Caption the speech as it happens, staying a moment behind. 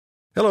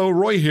Hello,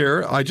 Roy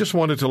here. I just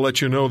wanted to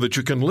let you know that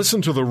you can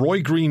listen to The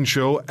Roy Green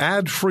Show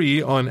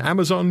ad-free on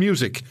Amazon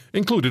Music,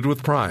 included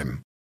with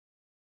Prime.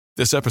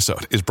 This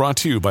episode is brought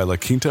to you by La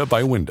Quinta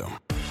by Wyndham.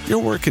 Your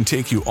work can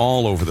take you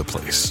all over the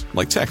place,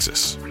 like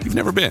Texas. You've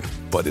never been,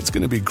 but it's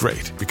going to be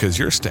great because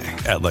you're staying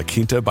at La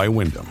Quinta by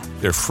Wyndham.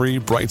 Their free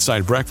Bright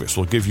Side breakfast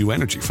will give you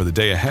energy for the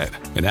day ahead.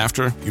 And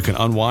after, you can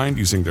unwind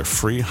using their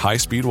free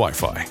high-speed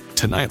Wi-Fi.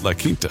 Tonight, La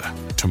Quinta.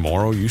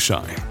 Tomorrow, you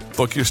shine.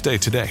 Book your stay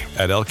today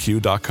at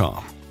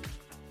lq.com.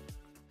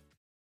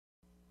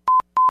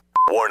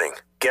 Warning.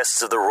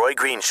 Guests of The Roy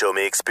Green Show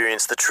may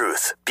experience the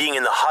truth, being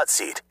in the hot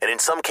seat, and in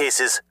some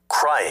cases,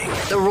 crying.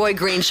 The Roy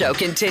Green Show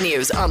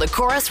continues on the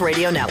Chorus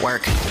Radio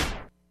Network.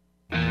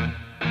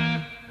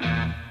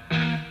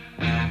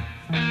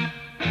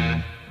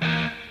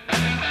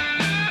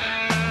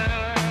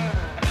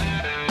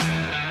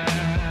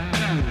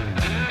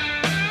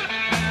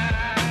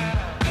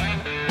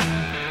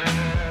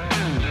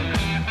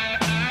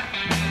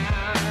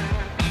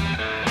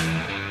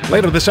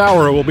 Later this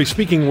hour, we'll be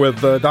speaking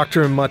with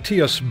Dr.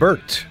 Matthias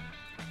Bert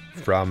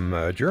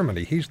from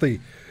Germany. He's the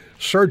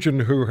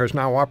surgeon who has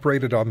now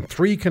operated on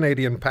 3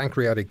 Canadian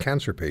pancreatic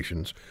cancer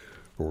patients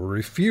who were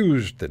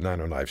refused the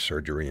nanoknife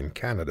surgery in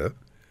Canada.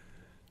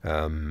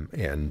 From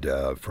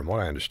what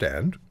I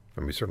understand,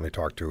 and we certainly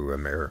talked to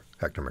Mayor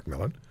Hector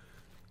McMillan,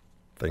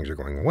 things are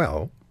going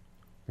well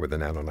with the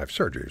nanoknife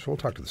surgery. So we'll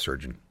talk to the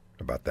surgeon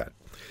about that.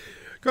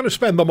 Going to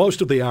spend the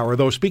most of the hour,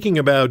 though, speaking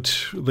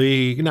about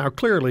the now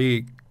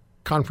clearly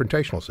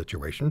confrontational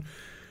situation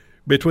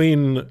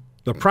between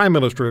the Prime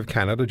Minister of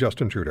Canada,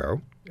 Justin Trudeau,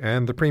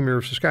 and the Premier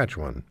of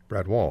Saskatchewan,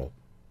 Brad Wall.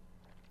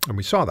 And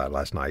we saw that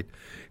last night.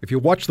 If you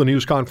watched the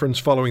news conference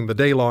following the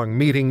day-long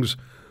meetings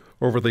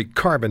over the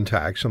carbon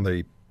tax and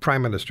the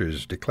Prime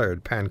Minister's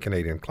declared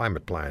pan-Canadian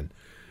climate plan,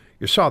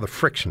 you saw the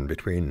friction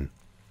between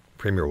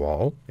Premier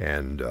Wall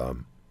and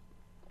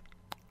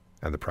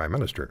the Prime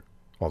Minister.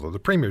 Although the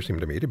Premier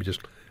seemed to me to be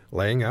just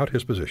laying out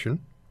his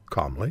position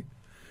calmly.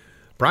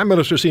 Prime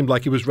Minister seemed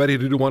like he was ready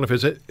to do one of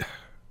his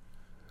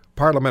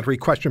parliamentary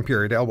question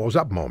period elbows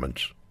up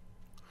moments.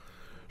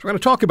 So we're going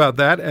to talk about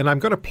that, and I'm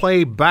going to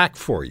play back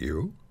for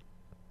you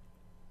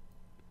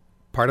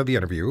part of the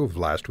interview of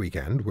last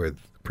weekend with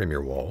Premier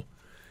Wall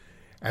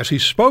as he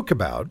spoke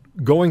about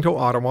going to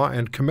Ottawa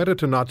and committed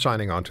to not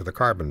signing on to the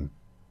carbon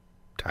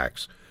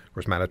tax. Of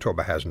course,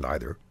 Manitoba hasn't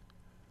either,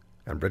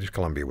 and British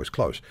Columbia was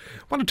close.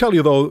 I want to tell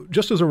you, though,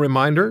 just as a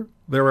reminder,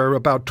 there are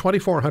about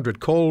 2,400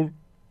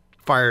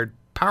 coal-fired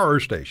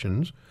power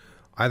stations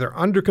either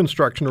under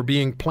construction or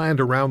being planned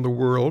around the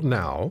world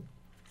now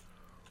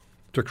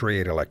to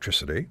create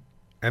electricity.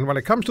 And when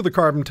it comes to the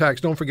carbon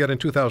tax, don't forget in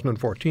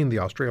 2014 the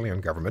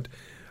Australian government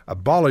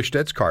abolished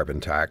its carbon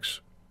tax.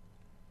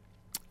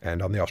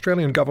 And on the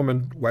Australian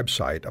government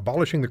website,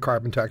 abolishing the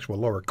carbon tax will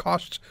lower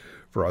costs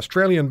for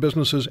Australian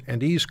businesses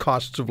and ease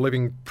costs of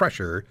living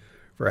pressure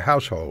for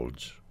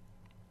households.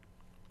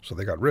 So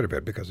they got rid of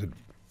it because it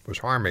was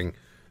harming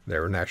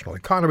their national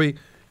economy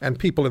and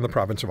people in the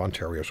province of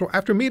Ontario. So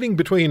after the meeting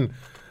between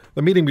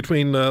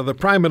the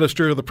Prime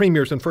Minister, the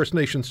Premiers, and First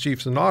Nations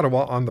chiefs in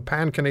Ottawa on the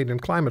Pan-Canadian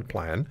Climate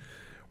Plan,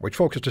 which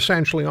focused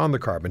essentially on the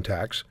carbon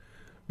tax,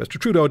 Mr.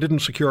 Trudeau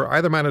didn't secure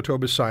either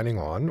Manitoba's signing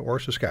on or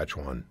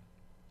Saskatchewan.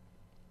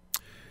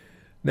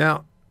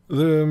 Now,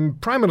 the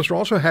Prime Minister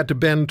also had to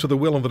bend to the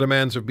will and the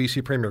demands of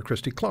BC Premier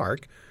Christy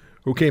Clark,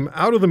 who came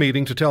out of the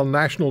meeting to tell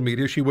national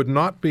media she would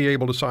not be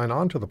able to sign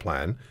on to the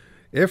plan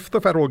if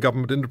the federal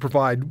government didn't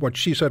provide what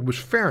she said was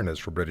fairness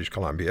for British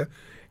Columbia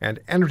and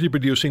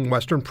energy-producing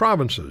Western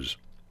provinces.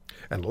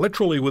 And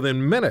literally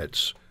within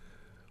minutes,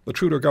 the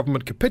Trudeau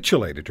government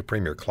capitulated to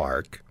Premier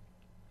Clark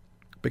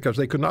because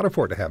they could not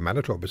afford to have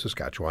Manitoba,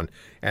 Saskatchewan,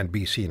 and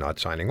BC not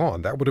signing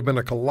on. That would have been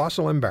a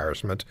colossal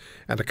embarrassment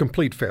and a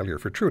complete failure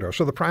for Trudeau.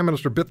 So the Prime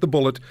Minister bit the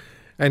bullet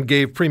and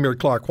gave Premier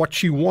Clark what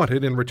she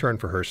wanted in return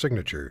for her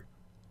signature.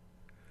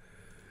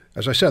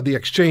 As I said, the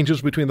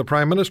exchanges between the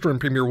Prime Minister and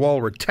Premier Wall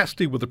were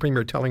testy, with the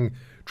Premier telling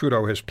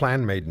Trudeau his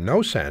plan made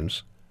no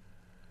sense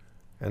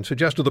and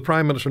suggested the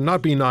Prime Minister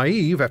not be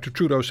naive after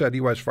Trudeau said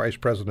U.S. Vice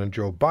President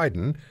Joe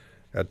Biden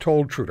had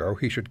told Trudeau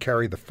he should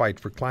carry the fight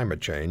for climate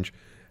change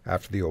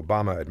after the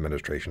Obama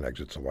administration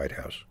exits the White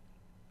House.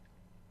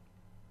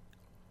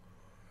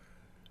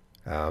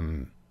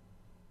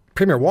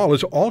 Premier Wall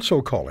is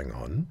also calling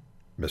on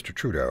Mr.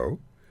 Trudeau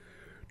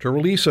to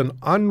release an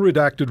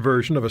unredacted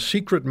version of a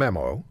secret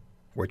memo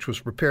which was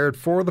prepared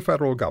for the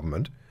federal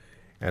government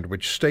and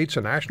which states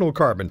a national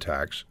carbon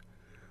tax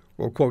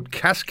will, quote,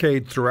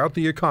 cascade throughout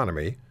the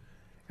economy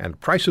and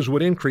prices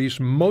would increase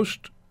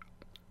most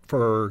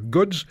for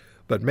goods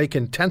that make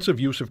intensive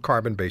use of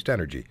carbon-based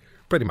energy,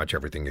 pretty much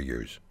everything you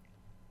use.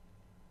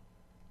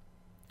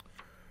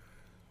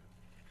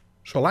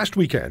 So last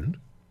weekend,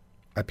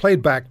 I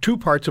played back 2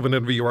 parts of an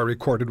interview I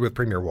recorded with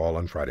Premier Wall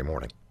on Friday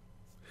morning.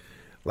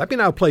 Let me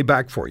now play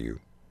back for you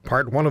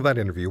part 1 of that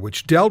interview,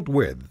 which dealt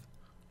with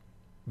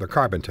the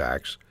carbon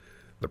tax,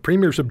 the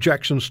Premier's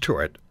objections to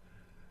it,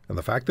 and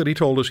the fact that he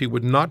told us he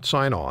would not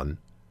sign on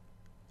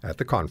at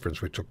the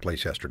conference which took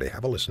place yesterday.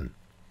 Have a listen.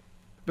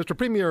 Mr.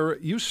 Premier,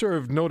 you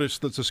served notice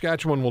that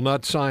Saskatchewan will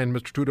not sign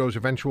Mr. Trudeau's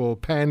eventual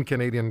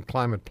pan-Canadian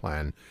climate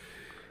plan.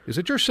 Is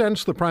it your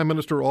sense the Prime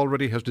Minister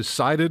already has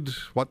decided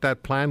what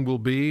that plan will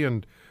be,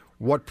 and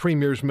what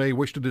premiers may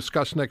wish to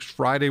discuss next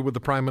Friday with the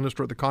Prime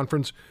Minister at the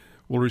conference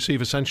will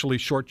receive essentially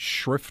short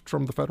shrift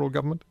from the federal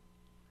government?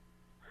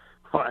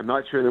 Well, I'm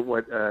not sure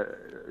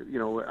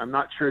I'm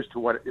not sure as to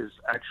what is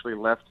actually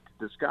left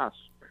to discuss.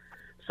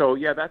 So,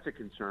 yeah, that's a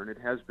concern. It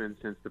has been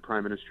since the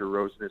Prime Minister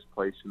rose in his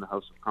place in the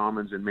House of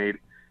Commons and made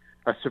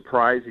a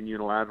surprise and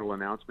unilateral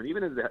announcement,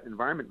 even as the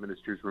environment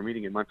ministers were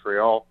meeting in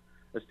Montreal,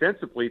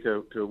 ostensibly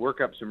to work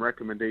up some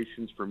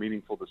recommendations for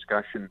meaningful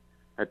discussion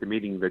at the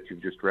meeting that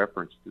you've just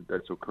referenced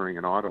that's occurring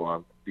in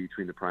Ottawa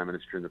between the Prime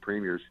Minister and the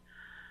Premiers.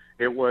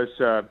 It was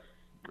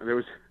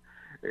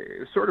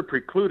sort of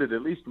precluded,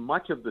 at least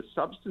much of the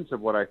substance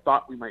of what I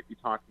thought we might be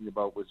talking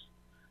about was,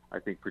 I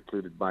think,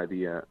 precluded by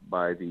the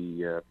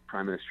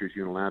Prime Minister's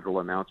unilateral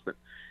announcement.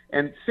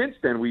 And since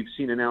then, we've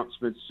seen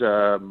announcements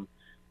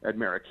at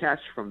Marrakech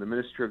from the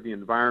Minister of the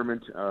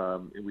Environment,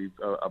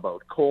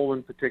 about coal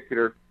in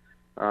particular.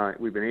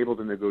 We've been able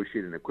to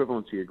negotiate an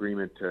equivalency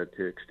agreement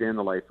to extend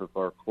the life of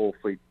our coal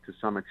fleet to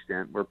some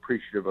extent. We're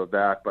appreciative of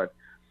that, but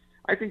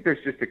I think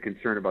there's just a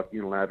concern about the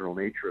unilateral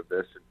nature of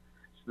this.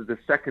 So the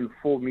second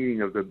full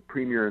meeting of the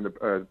Premier and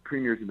the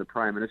Premiers and the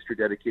Prime Minister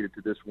dedicated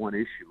to this one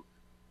issue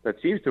that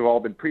seems to have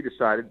all been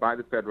pre-decided by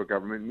the federal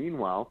government.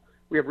 Meanwhile,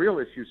 we have real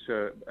issues,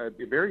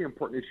 very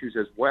important issues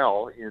as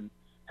well in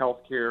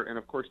healthcare and,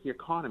 of course, the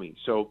economy.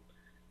 So,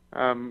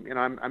 I'm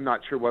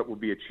not sure what will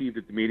be achieved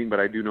at the meeting, but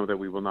I do know that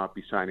we will not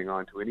be signing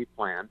on to any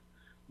plan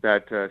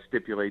that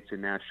stipulates a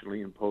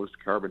nationally imposed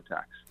carbon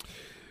tax.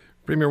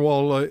 Premier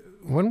Wall,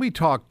 when we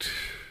talked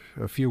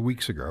a few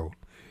weeks ago,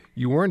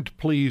 you weren't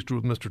pleased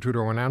with Mr.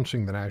 Trudeau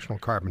announcing the national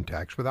carbon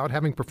tax without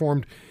having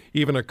performed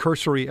even a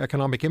cursory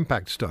economic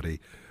impact study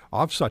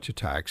of such a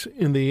tax.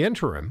 In the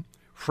interim,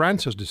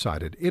 France has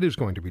decided it is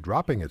going to be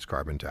dropping its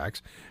carbon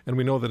tax, and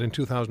we know that in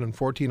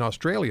 2014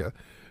 Australia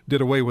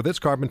did away with its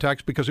carbon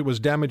tax because it was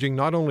damaging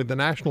not only the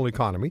national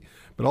economy,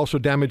 but also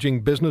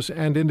damaging business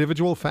and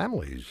individual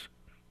families.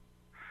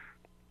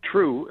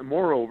 True.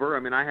 Moreover,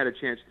 I had a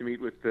chance to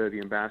meet with the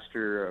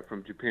ambassador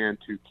from Japan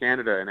to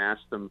Canada and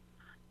asked them,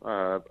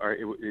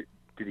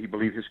 did he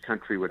believe his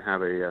country would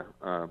have a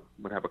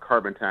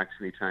carbon tax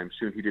anytime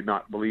soon? He did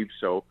not believe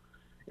so.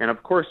 And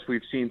of course,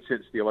 we've seen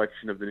since the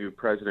election of the new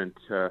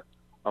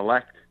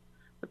president-elect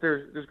that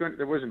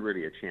there wasn't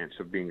really a chance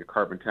of being a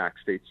carbon tax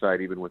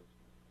stateside, even with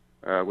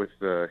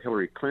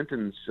Hillary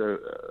Clinton's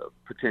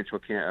potential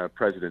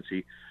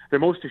presidency. There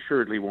most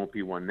assuredly won't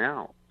be one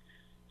now.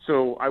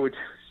 So I would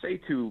say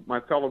to my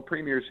fellow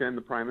premiers and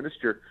the Prime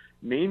Minister,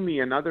 name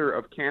me another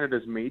of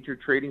Canada's major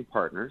trading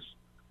partners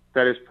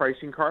that is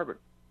pricing carbon.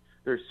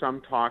 There's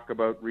some talk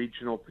about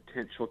regional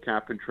potential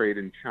cap and trade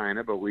in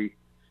China, but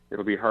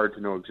it'll be hard to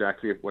know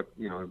exactly what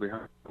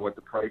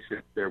the price,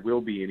 if there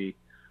will be any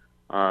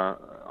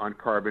on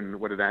carbon,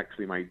 what it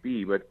actually might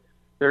be. But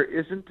there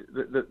isn't.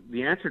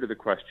 The answer to the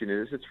question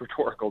is, it's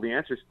rhetorical. The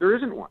answer is there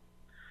isn't one.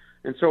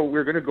 And so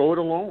we're going to go it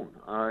alone,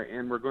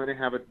 and we're going to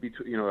have it be,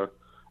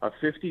 a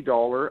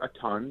 $50 a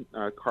ton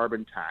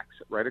carbon tax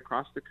right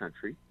across the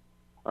country,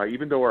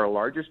 even though our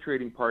largest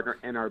trading partner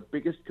and our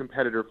biggest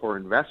competitor for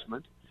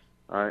investment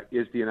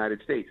is the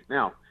United States.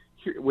 Now,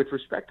 with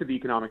respect to the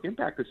economic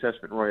impact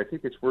assessment, Roy, I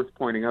think it's worth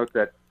pointing out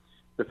that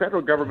the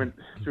federal government,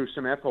 through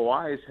some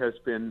FOIs, has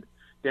been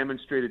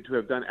demonstrated to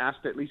have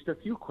asked at least a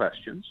few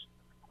questions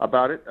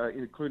about it,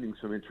 including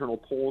some internal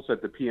polls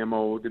that the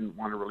PMO didn't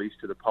want to release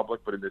to the public,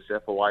 but in this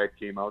FOI it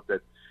came out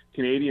that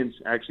Canadians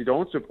actually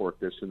don't support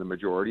this in the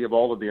majority of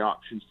all of the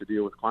options to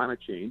deal with climate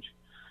change.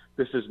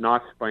 This is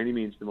not by any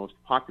means the most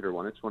popular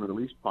one. It's one of the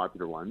least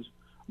popular ones.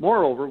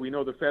 Moreover, we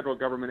know the federal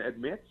government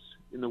admits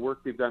in the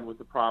work they've done with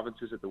the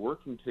provinces at the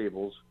working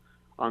tables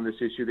on this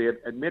issue, they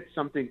admit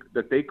something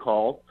that they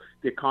call,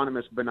 the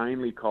economists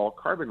benignly call,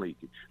 carbon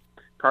leakage.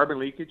 Carbon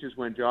leakage is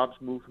when jobs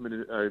move from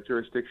a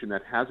jurisdiction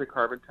that has a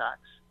carbon tax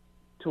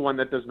to one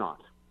that does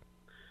not.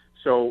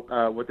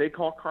 So what they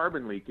call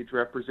carbon leakage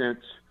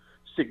represents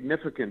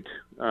significant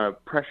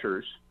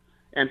pressures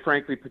and,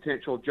 frankly,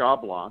 potential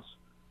job loss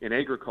in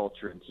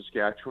agriculture in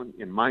Saskatchewan,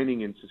 in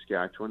mining in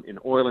Saskatchewan, in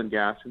oil and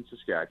gas in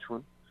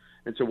Saskatchewan.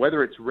 And so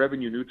whether it's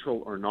revenue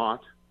neutral or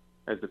not,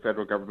 as the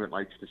federal government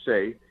likes to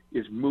say,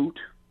 is moot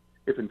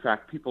if, in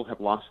fact, people have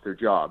lost their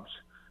jobs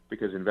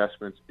because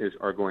investments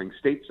are going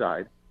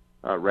stateside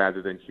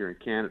rather than here in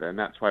Canada. And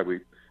that's why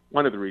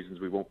one of the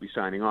reasons we won't be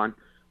signing on.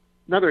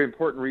 Another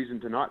important reason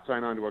to not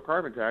sign on to a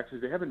carbon tax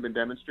is they haven't been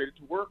demonstrated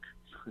to work.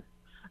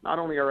 Not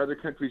only are other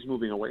countries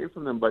moving away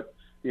from them, but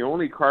the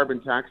only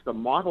carbon tax, the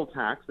model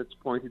tax that's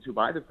pointed to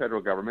by the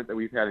federal government that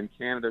we've had in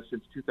Canada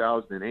since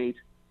 2008,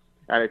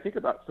 at I think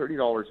about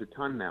 $30 a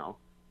ton now,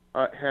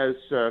 has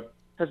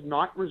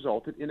not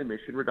resulted in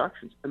emission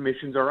reductions.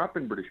 Emissions are up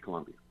in British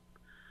Columbia.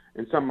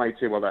 And some might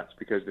say, well, that's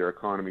because their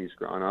economy's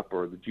gone up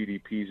or the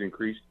GDP's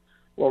increased.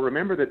 Well,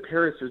 remember that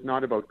Paris is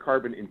not about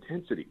carbon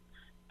intensity.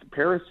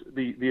 Paris,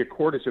 the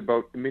Accord is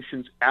about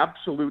emissions,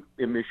 absolute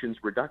emissions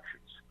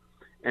reductions.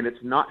 and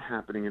it's not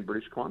happening in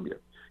British Columbia.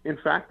 In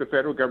fact, the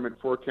federal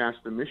government forecasts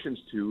emissions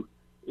to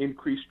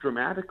increase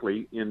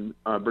dramatically in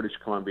British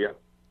Columbia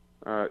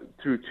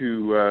through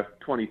to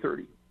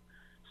 2030.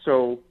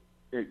 So,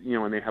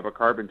 and they have a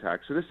carbon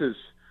tax. So this is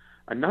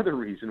another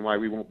reason why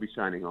we won't be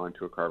signing on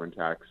to a carbon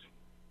tax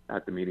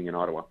at the meeting in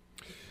Ottawa.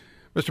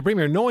 Mr.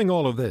 Premier, knowing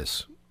all of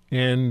this,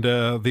 and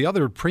the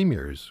other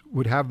premiers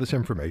would have this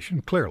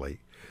information clearly,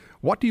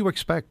 what do you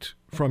expect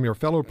from your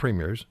fellow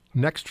premiers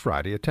next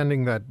Friday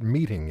attending that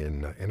meeting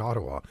in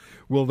Ottawa?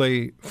 Will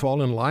they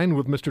fall in line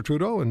with Mr.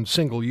 Trudeau and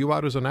single you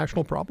out as a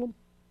national problem?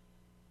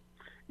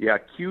 Yeah,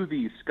 cue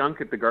the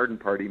skunk at the garden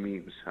party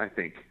memes, I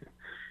think,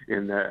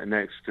 in the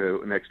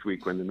next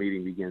week when the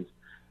meeting begins.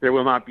 There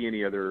will not be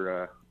any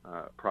other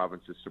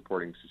provinces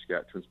supporting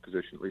Saskatchewan's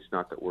position, at least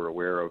not that we're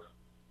aware of.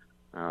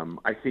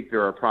 I think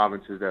there are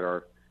provinces that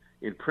are,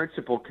 in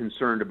principle,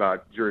 concerned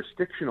about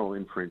jurisdictional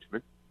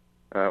infringement,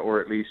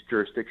 or at least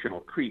jurisdictional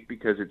creep,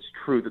 because it's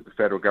true that the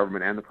federal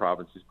government and the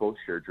provinces both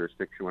share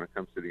jurisdiction when it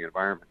comes to the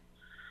environment.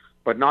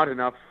 But not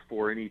enough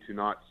for any to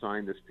not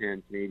sign this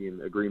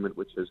Pan-Canadian agreement,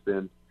 which has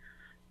been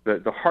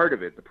the heart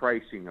of it. The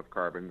pricing of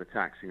carbon, the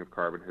taxing of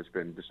carbon, has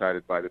been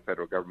decided by the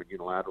federal government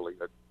unilaterally.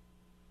 But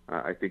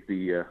I think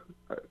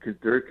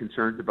they're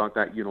concerned about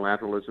that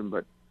unilateralism,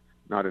 but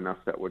not enough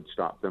that would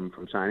stop them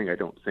from signing, I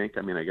don't think.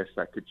 I mean, I guess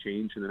that could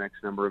change in the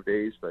next number of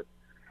days, but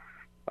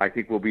I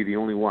think we'll be the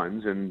only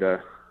ones, and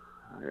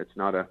it's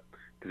not a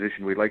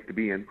position we'd like to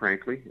be in,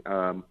 frankly.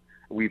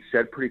 We've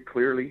said pretty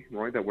clearly,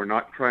 Roy, that we're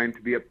not trying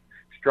to be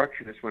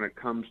obstructionists when it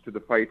comes to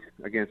the fight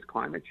against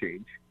climate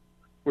change.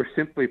 We're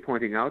simply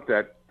pointing out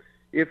that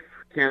if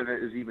Canada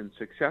is even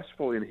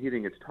successful in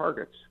hitting its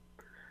targets,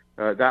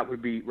 that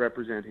would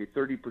represent a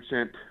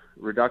 30%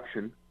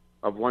 reduction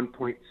of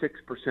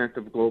 1.6%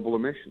 of global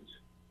emissions.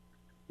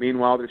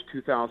 Meanwhile, there's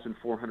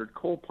 2,400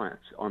 coal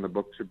plants on the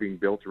books are being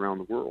built around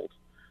the world.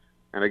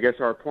 And I guess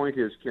our point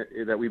is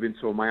that we've been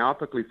so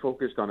myopically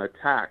focused on a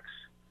tax,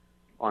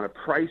 on a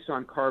price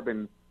on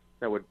carbon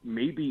that would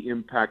maybe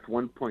impact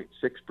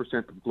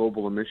 1.6% of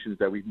global emissions,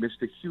 that we've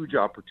missed a huge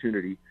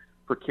opportunity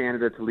for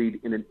Canada to lead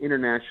in an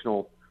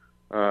international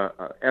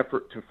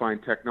effort to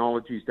find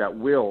technologies that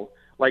will,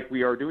 like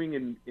we are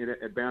doing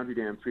at Boundary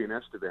Dam 3 and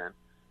Estevan,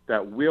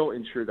 that will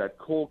ensure that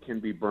coal can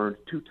be burned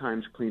 2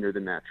 times cleaner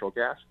than natural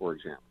gas, for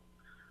example.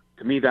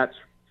 To me, that's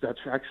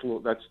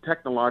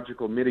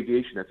technological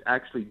mitigation. That's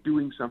actually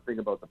doing something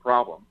about the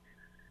problem.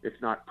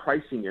 It's not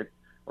pricing it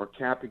or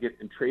capping it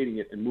and trading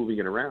it and moving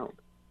it around.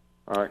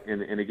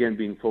 And again,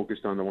 being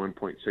focused on the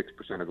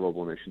 1.6% of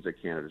global emissions that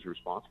Canada is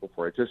responsible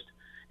for. It just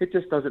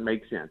doesn't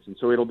make sense. And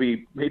so it'll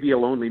be maybe a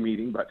lonely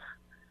meeting, but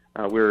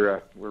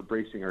we're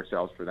bracing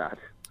ourselves for that.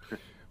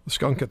 The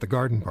skunk at the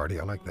garden party.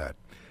 I like that.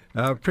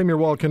 Premier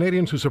Wald,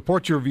 Canadians who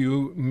support your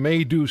view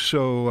may do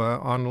so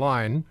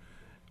online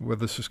with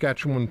the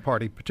Saskatchewan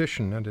Party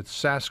petition, and it's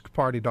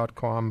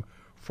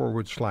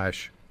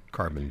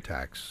saskparty.com/carbon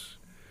tax.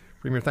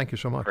 Premier, thank you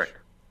so much. Correct.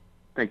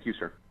 Thank you,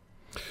 sir.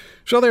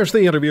 So there's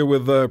the interview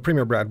with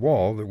Premier Brad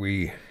Wall that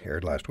we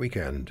aired last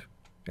weekend.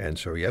 And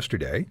so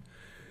yesterday,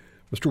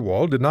 Mr.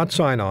 Wall did not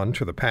sign on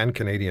to the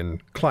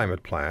Pan-Canadian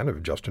climate plan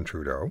of Justin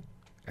Trudeau,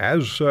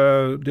 as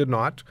did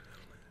not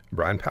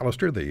Brian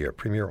Pallister, the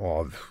Premier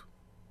of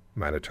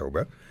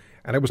Manitoba.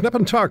 And it was nip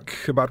and tuck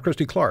about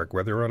Christy Clark,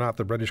 whether or not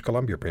the British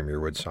Columbia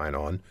Premier would sign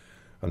on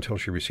until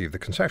she received the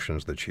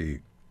concessions that she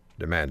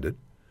demanded.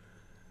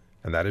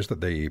 And that is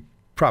that the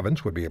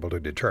province would be able to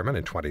determine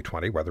in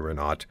 2020 whether or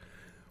not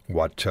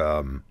what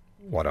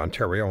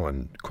Ontario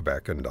and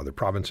Quebec and other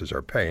provinces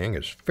are paying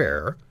is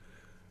fair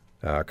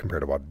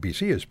compared to what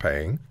BC is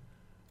paying.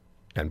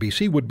 And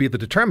BC would be the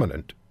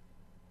determinant,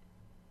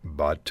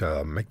 but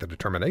make the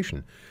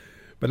determination.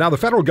 But now the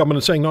federal government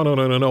is saying,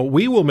 no,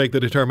 we will make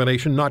the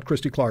determination, not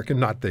Christy Clark and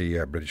not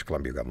the British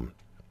Columbia government.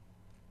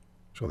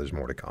 So there's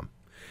more to come.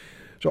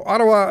 So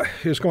Ottawa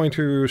is going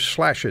to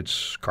slash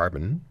its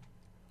carbon,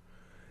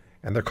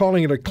 and they're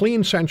calling it a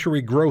Clean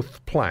Century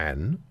Growth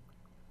Plan.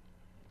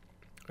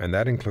 And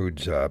that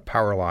includes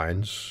power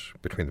lines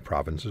between the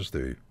provinces.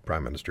 The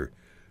Prime Minister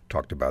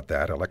talked about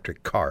that,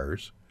 electric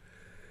cars.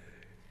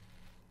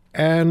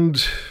 And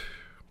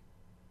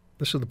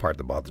this is the part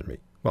that bothers me.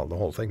 Well, the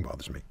whole thing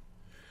bothers me.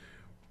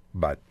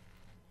 But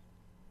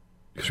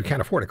because we can't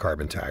afford a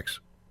carbon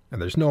tax,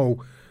 and there's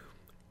no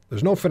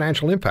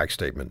financial impact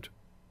statement.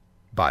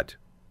 But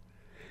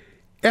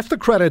if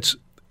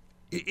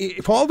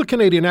all the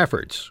Canadian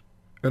efforts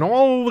and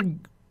all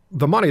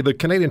the money that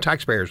Canadian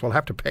taxpayers will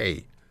have to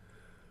pay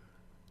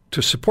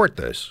to support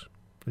this,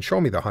 and show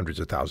me the hundreds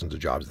of thousands of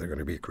jobs that are going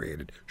to be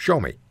created.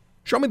 Show me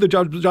the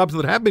jobs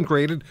that have been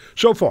created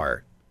so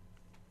far.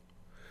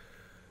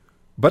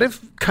 But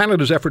if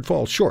Canada's effort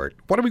falls short,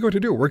 what are we going to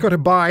do? We're going to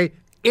buy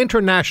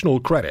international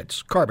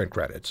credits, carbon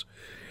credits.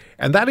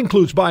 And that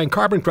includes buying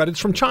carbon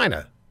credits from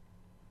China.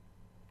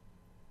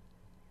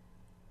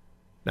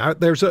 Now,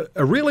 there's a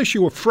real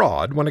issue of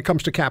fraud when it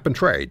comes to cap and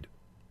trade.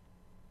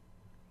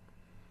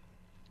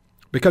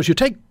 Because you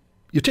take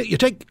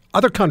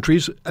other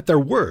countries at their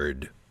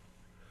word.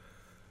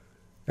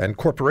 And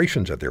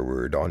corporations at their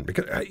word on,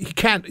 because you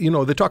can't,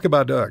 they talk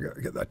about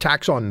a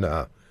tax on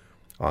a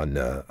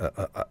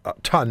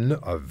ton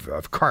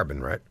of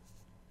carbon, right?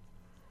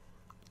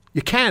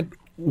 You can't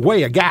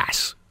weigh a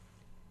gas.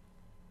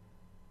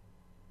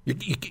 You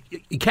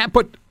can't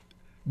put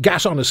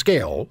gas on a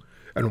scale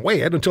and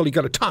weigh it until you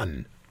got a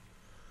ton.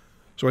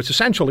 So it's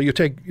essentially you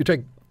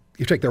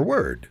take their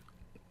word.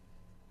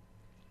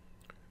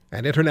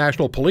 And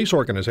international police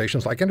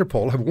organizations like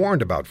Interpol have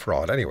warned about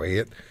fraud.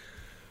 Anyway,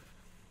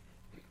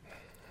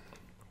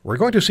 we're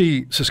going to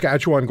see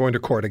Saskatchewan going to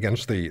court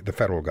against the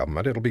federal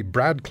government. It'll be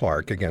Brad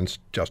Clark against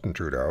Justin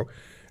Trudeau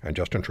and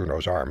Justin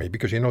Trudeau's army,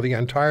 because the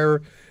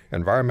entire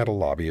environmental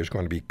lobby is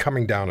going to be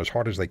coming down as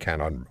hard as they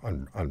can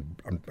on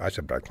I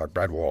said Brad Clark,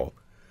 Brad Wall.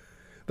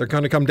 They're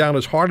going to come down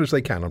as hard as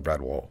they can on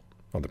Brad Wall,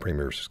 on the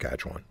Premier of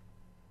Saskatchewan.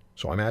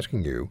 So I'm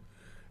asking you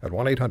at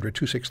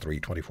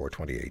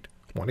 1-800-263-2428,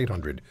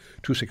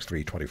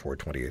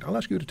 1-800-263-2428. I'll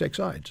ask you to take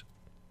sides.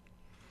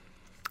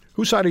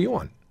 Whose side are you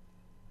on?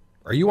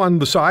 Are you on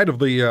the side of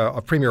the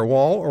of Premier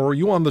Wall, or are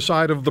you on the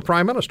side of the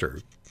Prime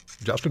Minister,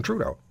 Justin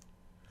Trudeau?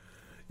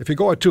 If you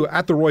go to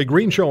 @The Roy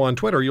Green Show on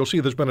Twitter, you'll see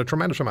there's been a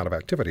tremendous amount of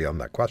activity on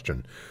that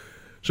question.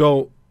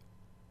 So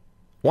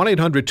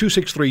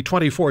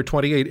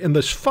 1-800-263-2428, in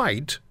this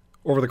fight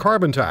over the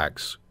carbon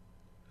tax,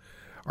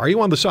 are you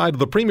on the side of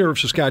the Premier of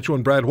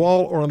Saskatchewan, Brad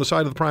Wall, or on the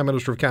side of the Prime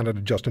Minister of Canada,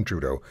 Justin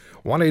Trudeau?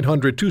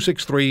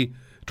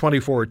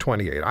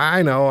 1-800-263-2428.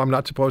 I know I'm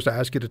not supposed to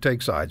ask you to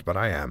take sides, but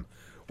I am.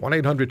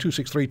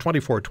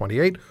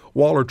 1-800-263-2428.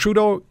 Wall or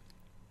Trudeau,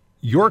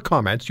 your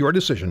comments, your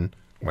decision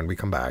when we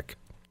come back.